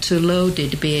object to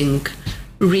Loaded being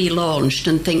relaunched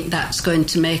and think that's going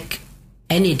to make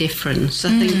any difference,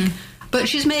 I think. But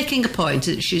she's making a point.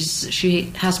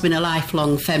 She has been a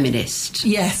lifelong feminist,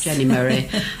 yes, Jenny Murray,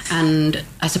 and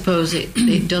I suppose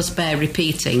it does bear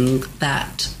repeating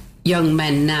that young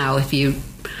men now, if you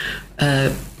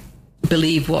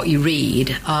believe what you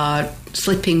read, are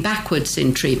slipping backwards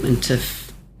in treatment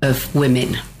of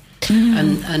women,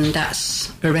 and that's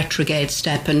a retrograde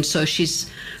step. And so she's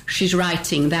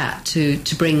writing that to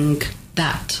bring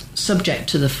that subject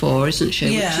to the fore, isn't she?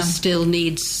 Yeah. Which still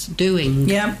needs doing.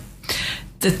 Yeah.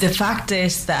 The fact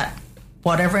is that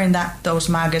whatever in those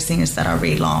magazines that are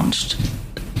relaunched,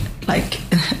 like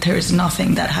there is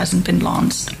nothing that hasn't been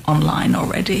launched online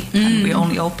already. And we're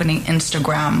only opening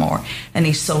Instagram or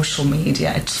any social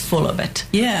media, it's full of it.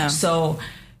 Yeah. So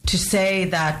to say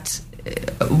that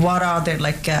what are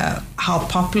the how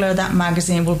popular that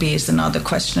magazine will be is another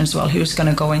question as well. Who's going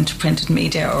to go into printed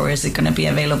media, or is it going to be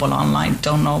available online?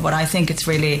 Don't know. But I think it's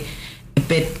really a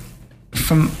bit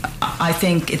I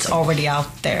think it's already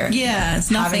out there. Yeah,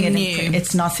 it's nothing new.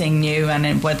 It's nothing new,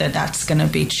 and whether that's going to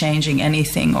be changing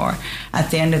anything, or at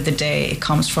the end of the day, it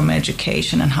comes from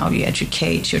education and how you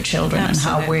educate your children.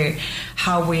 Absolutely. And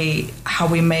how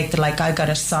we make I got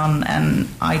a son, and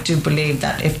I do believe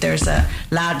that if there's a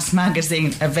lads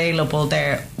magazine available,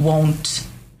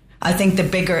 I think the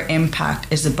bigger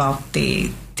impact is about the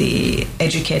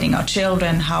educating our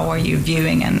children. How are you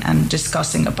viewing and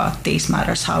discussing about these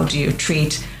matters? How do you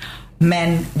treat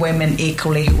men, women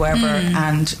equally, whoever?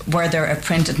 And whether a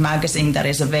printed magazine that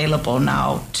is available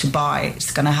now to buy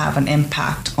is going to have an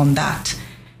impact on that.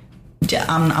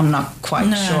 I'm not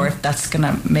quite sure if that's going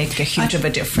to make a huge of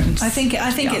a difference. I think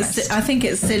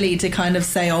it's silly to kind of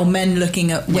say, men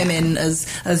looking at women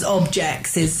as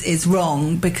objects is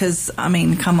wrong, because I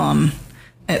mean, come on.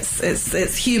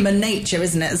 It's human nature,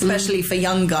 isn't it? Especially for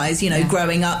young guys,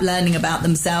 growing up, learning about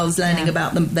themselves, learning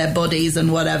about their bodies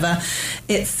and whatever.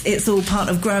 It's all part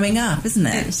of growing up, isn't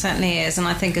it? It certainly is, and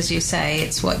I think, as you say,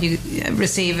 it's what you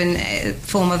receive in a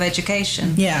form of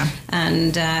education. Yeah,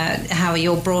 and how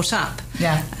you're brought up.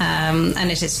 Yeah,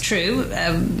 and it is true.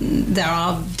 There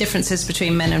are differences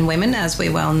between men and women, as we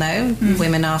well know.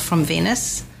 Women are from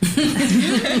Venus.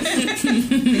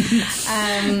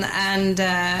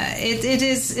 It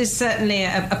is certainly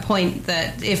a point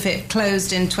that if it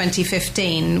closed in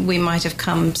 2015, we might have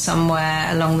come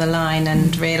somewhere along the line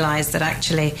and realised that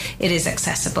actually it is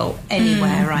accessible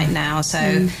anywhere right now.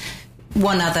 So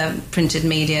one other printed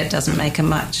media doesn't make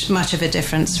much of a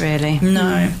difference, really.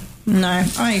 No,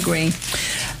 I agree.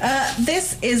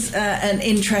 This is an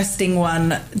interesting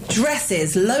one.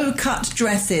 Dresses, low-cut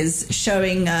dresses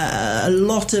showing a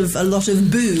lot of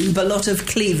boob, a lot of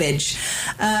cleavage.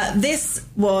 This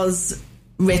was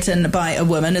written by a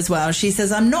woman as well. She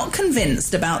says, I'm not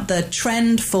convinced about the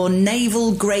trend for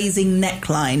navel grazing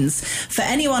necklines. For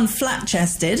anyone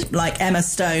flat-chested, like Emma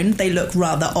Stone, they look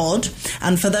rather odd.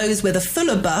 And for those with a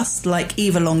fuller bust, like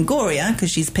Eva Longoria,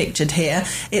 because she's pictured here,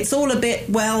 it's all a bit,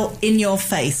 well, in your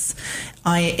face.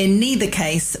 In neither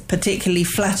case, particularly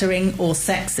flattering or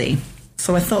sexy.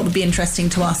 So I thought it would be interesting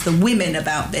to ask the women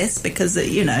about this because,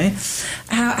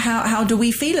 how do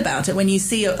we feel about it when you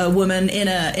see a woman in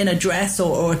a dress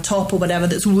or a top or whatever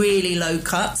that's really low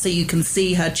cut so you can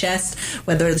see her chest,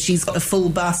 whether she's got a full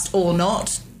bust or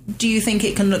not? Do you think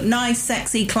it can look nice,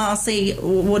 sexy, classy?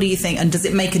 What do you think? And does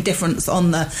it make a difference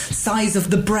on the size of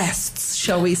the breasts,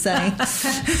 shall we say?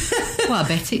 Well, I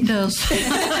bet it does.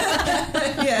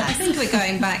 Yeah. I think we're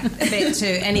going back a bit to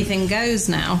anything goes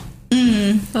now.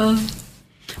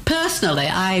 Personally,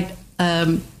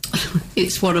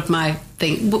 it's one of my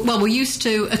things. Well, we're used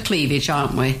to a cleavage,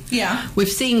 aren't we? Yeah. We've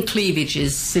seen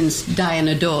cleavages since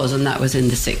Diana Dawes, and that was in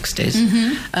the 60s.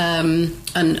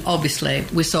 And obviously,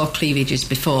 we saw cleavages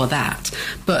before that.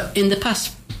 But in the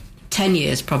past 10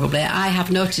 years, probably, I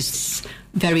have noticed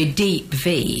very deep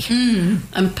V.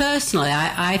 And personally,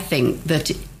 I think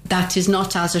that is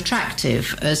not as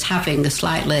attractive as having a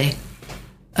slightly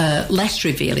less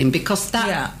revealing, because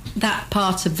that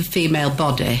part of the female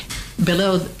body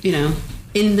below,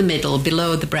 in the middle,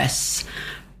 below the breasts,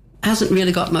 hasn't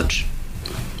really got much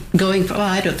going for. Well,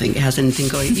 I don't think it has anything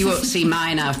going. You won't see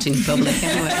mine out in public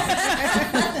anyway.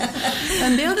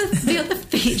 And the other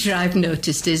feature I've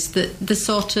noticed is that the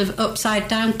sort of upside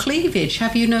down cleavage.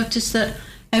 Have you noticed that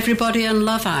everybody on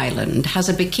Love Island has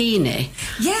a bikini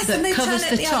that covers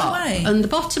the top and the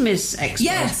bottom is exposed?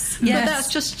 Yes. But that's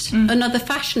just another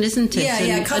fashion, isn't it?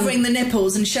 Yeah, covering the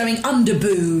nipples and showing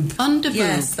underboob.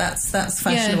 Yes, that's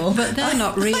fashionable. Yeah, but they're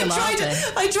not real, are they?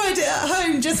 I tried it at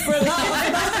home just for a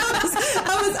laugh.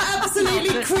 I was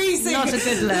absolutely creasing, not a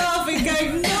good look. laughing,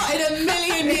 going, not in a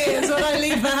million years would I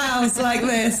leave the house like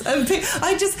this. And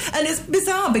it's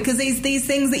bizarre because these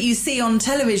things that you see on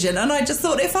television, and I just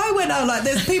thought if I went out like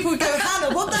this, people would go,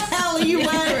 Hannah, what the hell are you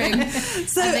wearing?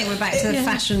 So I think we're back to the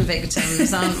fashion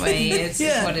victims, aren't we? It's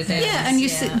what it is. Yeah, and you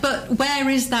see, but where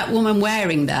is that woman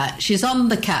wearing that? She's on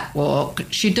the catwalk.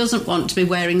 She doesn't want to be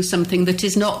wearing something that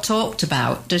is not talked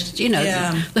about. Just,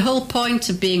 the whole point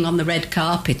of being on the red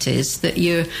carpet is that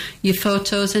your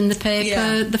photo's in the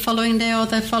paper the following day or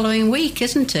the following week,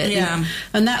 isn't it? Yeah.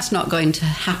 And that's not going to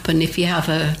happen if you have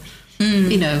a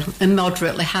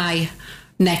moderately high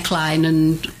neckline,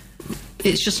 and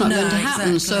it's just not going to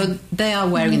happen. Exactly. So they are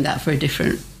wearing that for a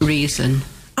different reason.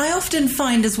 I often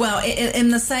find as well, in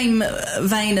the same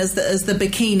vein as the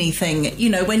bikini thing,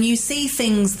 when you see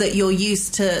things that you're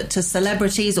used to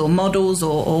celebrities or models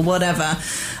or whatever,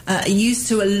 used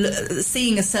to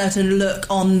seeing a certain look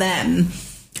on them,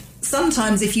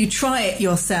 sometimes if you try it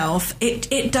yourself,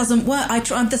 it doesn't work. I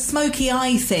tried the smoky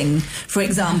eye thing, for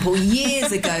example,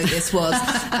 years ago this was,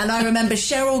 and I remember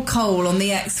Cheryl Cole on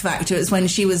the X Factor. It's when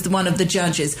she was one of the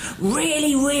judges.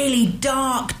 Really, really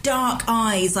dark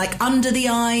eyes, like under the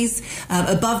eyes,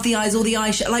 above the eyes, all the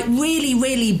eyes, like really,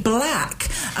 really black.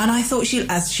 And I thought she,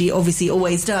 as she obviously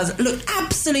always does, looked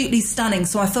absolutely stunning.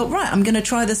 So I thought, right, I'm going to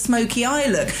try the smoky eye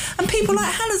look. And people were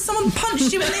like, Hannah, someone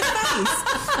punched you in the face.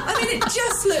 I mean, it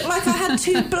just looked like I had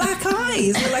two black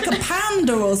eyes, like a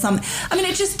panda or something. I mean,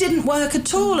 it just didn't work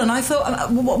at all. And I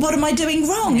thought, what am I doing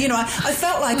wrong? I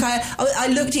felt like I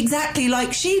looked exactly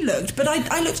like she looked, but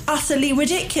I looked utterly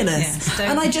ridiculous. Yes,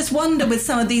 and I just wonder with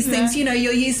some of these things, you're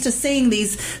used to seeing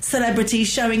these celebrities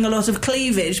showing a lot of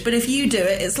cleavage, but if you do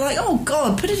it, it's like, oh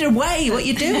God, put it away, what are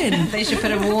you doing? They should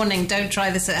put a warning, don't try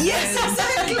this at home.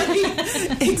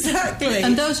 Yes, exactly.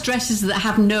 And those dresses that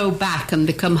have no back and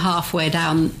become halfway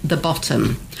down the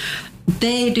bottom,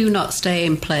 they do not stay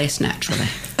in place naturally.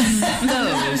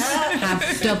 Those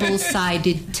have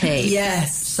double-sided tape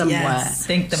somewhere. Yes. I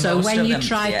think so when you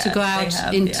try to go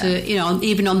out into,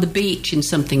 even on the beach in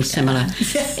something similar,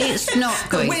 it's not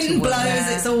going to work. The wind blows,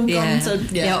 it's all gone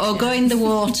to... or go in the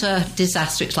water,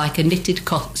 disaster. It's like a knitted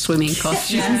swimming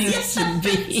costume needs to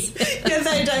be.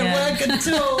 They don't work at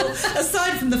all,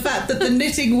 aside from the fact that the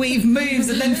knitting weave moves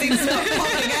and then things start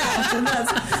popping out. And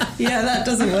that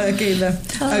doesn't work either.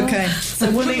 Okay, so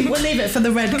we'll leave it for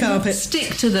the red carpet.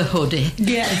 Stick to the hoodie.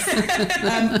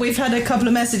 Yes. We've had a couple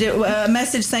of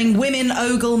message saying women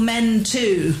ogle men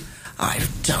too.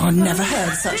 I've never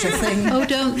heard such a thing. Oh,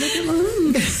 don't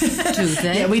do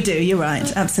they? Yeah, we do. You're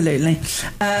right. Absolutely.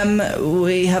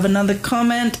 We have another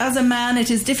comment. As a man, it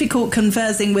is difficult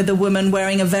conversing with a woman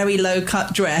wearing a very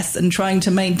low-cut dress and trying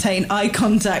to maintain eye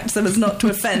contact so as not to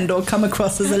offend or come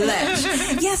across as a lech.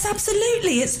 Yes,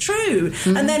 absolutely. It's true.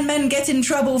 And then men get in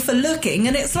trouble for looking,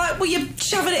 and it's like, well, you're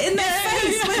shoving it in their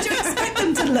face. Where do you expect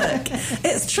them to look?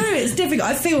 It's true. It's difficult.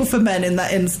 I feel for men in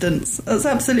that instance. That's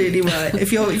absolutely right.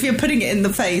 If you're putting it in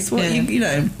the face, what you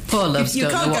know, poor loves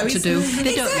don't know what to do.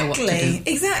 They don't know what to do.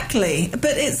 Exactly.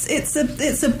 But it's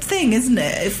a thing, isn't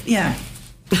it?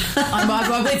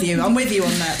 I'm with you. I'm with you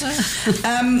on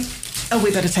that.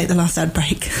 We better take the last ad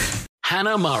break.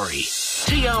 Hannah Murray,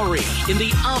 TRE in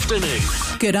the afternoon.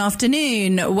 Good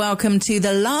afternoon. Welcome to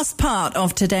the last part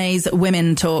of today's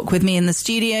Women Talk. With me in the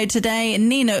studio today,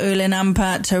 Nina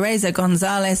Ulinampa, Teresa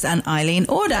Gonzalez and Eileen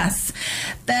Ordas.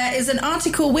 There is an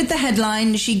article with the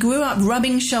headline, "She grew up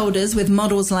rubbing shoulders with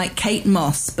models like Kate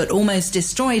Moss, but almost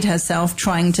destroyed herself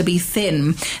trying to be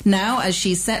thin. Now, as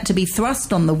she's set to be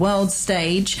thrust on the world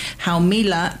stage, how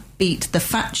Mila beat the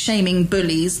fat-shaming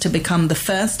bullies to become the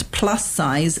first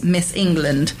plus-size Miss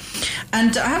England."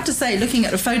 And I have to say, looking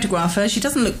at a photograph of her, she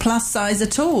doesn't look plus-size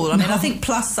at all. I mean, I think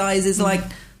plus-size is like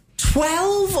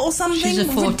 12 or something. She's a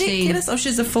 14. Ridiculous. Oh,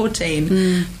 she's a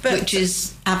 14. Which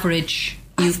is average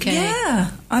UK. Yeah,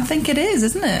 I think it is,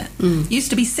 isn't it? Used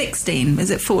to be 16.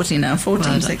 Is it 14 now?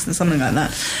 14, 16, something like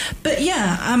that. But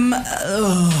yeah,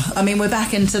 I mean, we're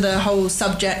back into the whole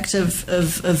subject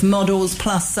of models,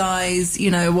 plus size, you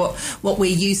know, what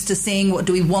we're used to seeing, what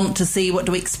do we want to see, what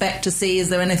do we expect to see, is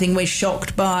there anything we're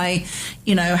shocked by?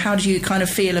 You know, how do you kind of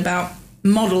feel about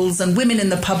models and women in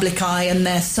the public eye and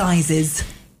their sizes?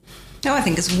 Oh, I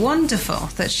think it's wonderful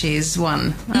that she's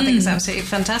won. I think it's absolutely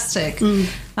fantastic.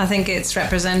 I think it's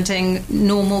representing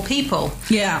normal people.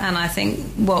 Yeah. And I think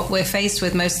what we're faced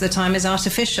with most of the time is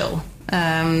artificial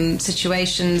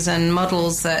situations and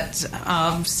models that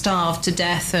are starved to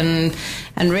death and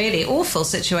really awful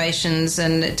situations,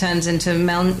 and it turns into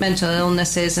mental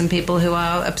illnesses and people who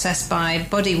are obsessed by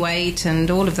body weight and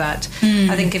all of that.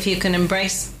 I think if you can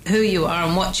embrace who you are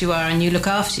and what you are and you look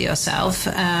after yourself,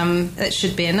 it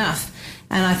should be enough.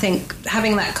 And I think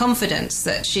having that confidence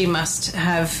that she must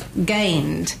have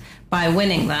gained by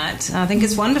winning that, I think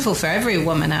it's wonderful for every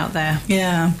woman out there.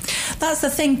 Yeah, that's the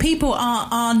thing. People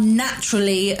are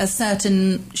naturally a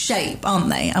certain shape, aren't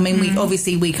they? I mean,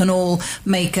 we can all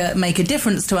make a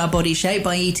difference to our body shape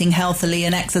by eating healthily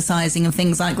and exercising and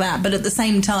things like that. But at the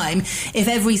same time, if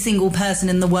every single person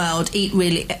in the world ate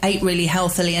really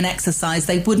healthily and exercised,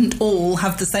 they wouldn't all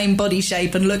have the same body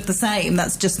shape and look the same.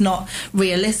 That's just not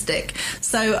realistic.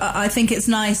 So I think it's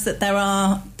nice that there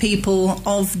are people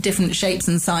of different shapes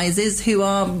and sizes who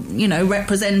are, you know,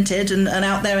 represented and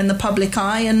out there in the public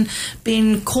eye and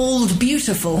being called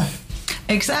beautiful.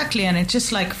 Exactly, and it's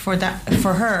just like for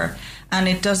her, and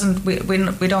it doesn't. We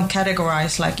don't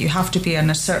categorize like you have to be in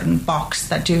a certain box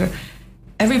that you.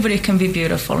 Everybody can be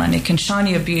beautiful, and it can shine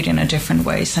your beauty in a different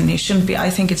ways, and you shouldn't be. I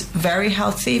think it's very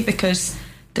healthy because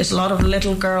there's a lot of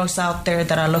little girls out there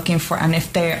that are looking for, and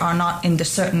if they are not in the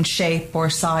certain shape or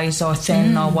size or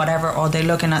thin or whatever, or they're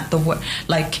looking at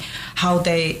like how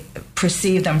they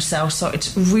perceive themselves. So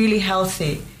it's really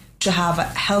healthy to have a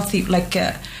healthy, like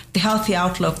the healthy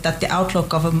outlook, that the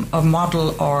outlook of a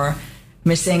model or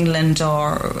Miss England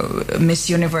or Miss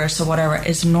Universe or whatever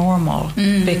is normal,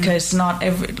 because not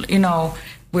every, you know,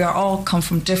 we are all come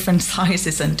from different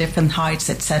sizes and different heights,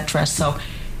 etc. So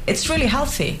it's really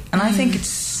healthy, and I think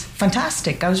it's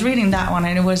fantastic. I was reading that one,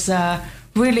 and it was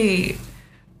really,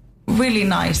 really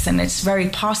nice, and it's very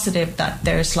positive that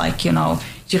there's like, you know,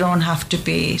 you don't have to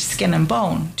be skin and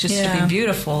bone just to be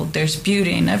beautiful. There's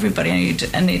beauty in everybody,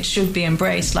 and it should be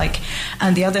embraced. Like,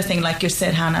 and the other thing, like you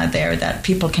said, Hannah, there, that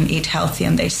people can eat healthy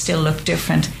and they still look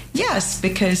different. Yes,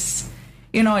 because,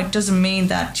 you know, it doesn't mean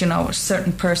that, you know, a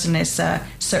certain person is a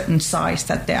certain size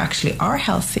that they actually are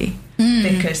healthy.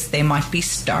 Because they might be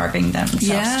starving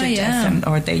themselves to death,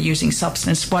 or they're using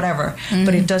substance, whatever.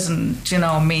 But it doesn't, you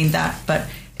know, mean that. But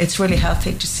it's really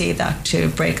healthy to see that, to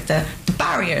break the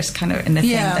barriers kind of in the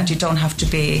thing, that you don't have to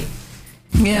be,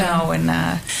 you know, and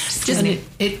just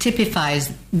it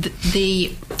typifies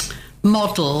the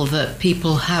model that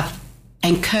people have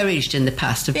encouraged in the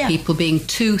past of people being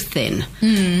too thin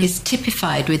is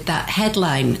typified with that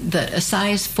headline that a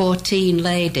size 14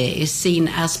 lady is seen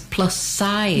as plus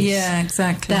size. Yeah,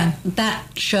 exactly. That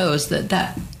shows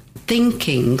that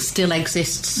thinking still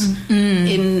exists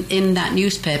in that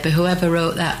newspaper, whoever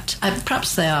wrote that.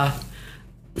 Perhaps they are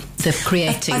the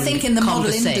creating. I think in the model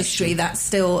conversation. industry that's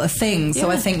still a thing. So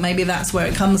I think maybe that's where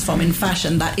it comes from. In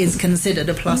fashion, that is considered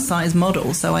a plus size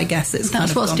model. So I guess it's That's kind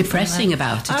of what's gone from depressing there.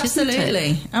 about it, Absolutely,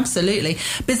 isn't it? absolutely.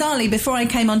 Bizarrely, before I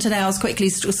came on today, I was quickly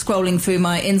scrolling through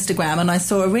my Instagram and I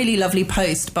saw a really lovely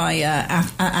post by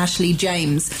Ashley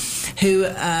James, who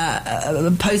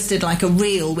posted like a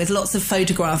reel with lots of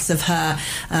photographs of her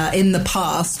in the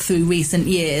past through recent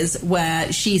years,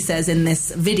 where she says in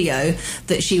this video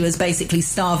that she was basically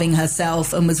starving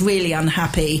herself and was really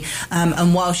unhappy,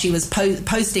 and while she was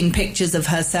posting pictures of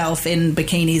herself in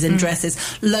bikinis and dresses,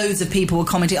 loads of people were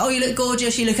commenting, "Oh, you look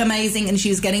gorgeous, you look amazing," and she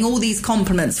was getting all these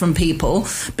compliments from people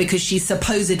because she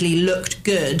supposedly looked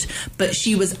good, but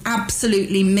she was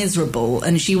absolutely miserable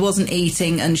and she wasn't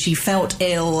eating and she felt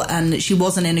ill and she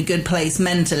wasn't in a good place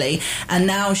mentally. And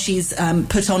now she's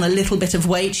put on a little bit of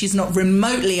weight. She's not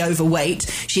remotely overweight.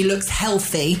 She looks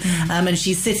healthy, and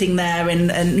she's sitting there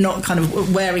and not kind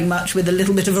of wearing much, with a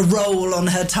little bit of a roll on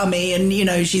her tummy, and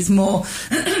she's more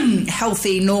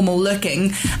healthy, normal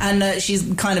looking, and she's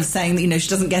kind of saying that she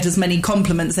doesn't get as many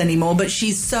compliments anymore, but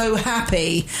she's so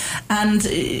happy. And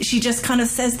she just kind of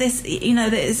says this,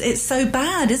 that it's so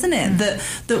bad, isn't it,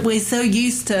 that we're so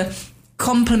used to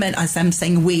compliment, I'm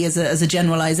saying we as a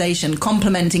generalization,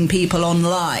 complimenting people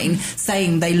online,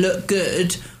 saying they look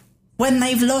good when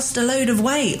they've lost a load of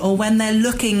weight or when they're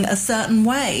looking a certain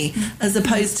way, as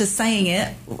opposed to saying it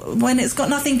when it's got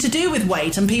nothing to do with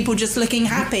weight and people just looking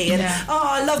happy and oh,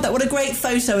 I love that, what a great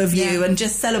photo of you, and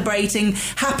just celebrating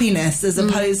happiness, as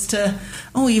opposed to,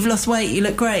 oh, you've lost weight, you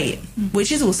look great,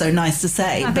 which is also nice to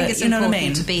say. I think it's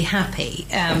important to be happy,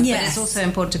 but Yes. it's also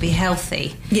important to be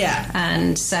healthy. Yeah.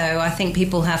 And so I think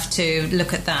people have to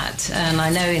look at that. And I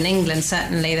know in England,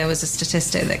 certainly, there was a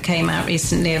statistic that came out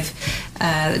recently of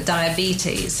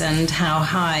diabetes and how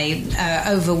high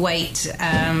overweight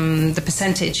the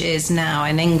percentage is now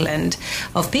in England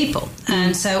of people.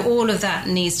 And so all of that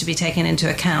needs to be taken into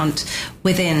account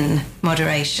within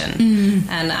moderation.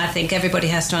 And I think everybody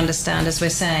has to understand, as we're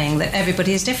saying, that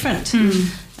everybody is different.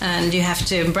 And you have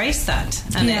to embrace that.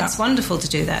 And it's wonderful to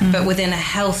do that, but within a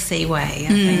healthy way,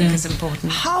 I think is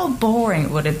important. How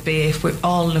boring would it be if we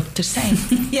all looked the same?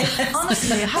 Honestly,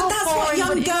 Honestly, how but that's what boring young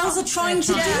would it- girls are trying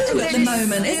to Yeah, do at the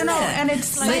moment, isn't it? And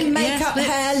it's like Same makeup, lip-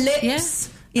 hair, lips.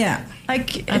 Yeah.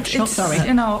 like I'm shocked, it's sorry.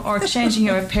 or changing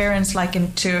your appearance like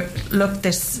into look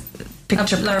this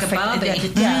picture Like a perfect.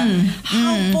 Barbie. Yeah.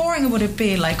 How boring would it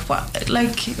be? Like what?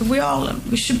 Like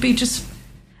we should be just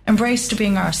embrace to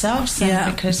being ourselves, then, Yeah.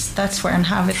 because that's where and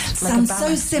have it like Sounds a so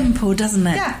balance. simple, doesn't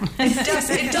it? Yeah, it does.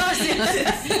 It does.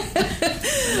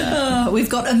 We've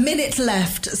got a minute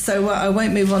left, so I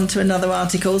won't move on to another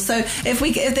article. So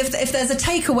if there's a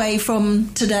takeaway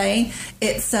from today,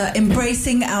 it's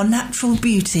embracing our natural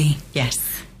beauty. Yes.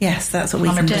 Yes, that's what we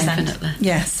can do. 100%. Definitely.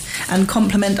 Yes, and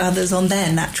compliment others on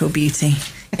their natural beauty.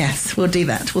 Yes, we'll do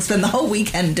that. We'll spend the whole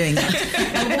weekend doing that.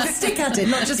 We'll stick at it,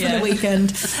 not just for the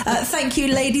weekend. Thank you,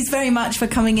 ladies, very much for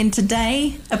coming in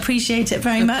today. Appreciate it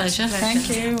very much. Pleasure. Thank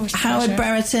you. It was a Howard pleasure.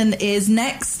 Brereton is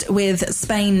next with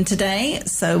Spain today,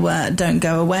 so don't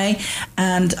go away.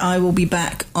 And I will be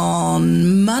back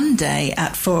on Monday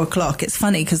at 4:00. It's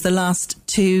funny because the last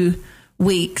 2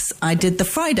 weeks I did the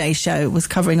Friday show, was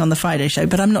covering on the Friday show,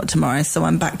 but I'm not tomorrow, so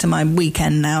I'm back to my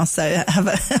weekend now. So have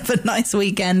a nice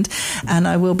weekend, and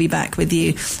I will be back with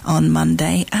you on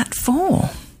Monday at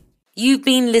 4. You've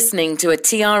been listening to a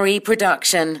TRE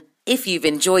production. If you've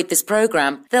enjoyed this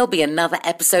program, there'll be another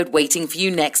episode waiting for you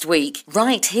next week,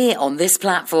 right here on this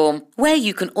platform, where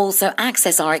you can also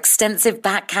access our extensive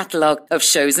back catalogue of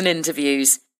shows and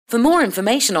interviews. For more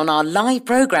information on our live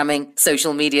programming,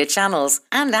 social media channels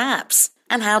and apps,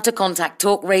 and how to contact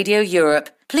Talk Radio Europe,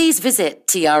 please visit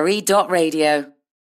tre.radio.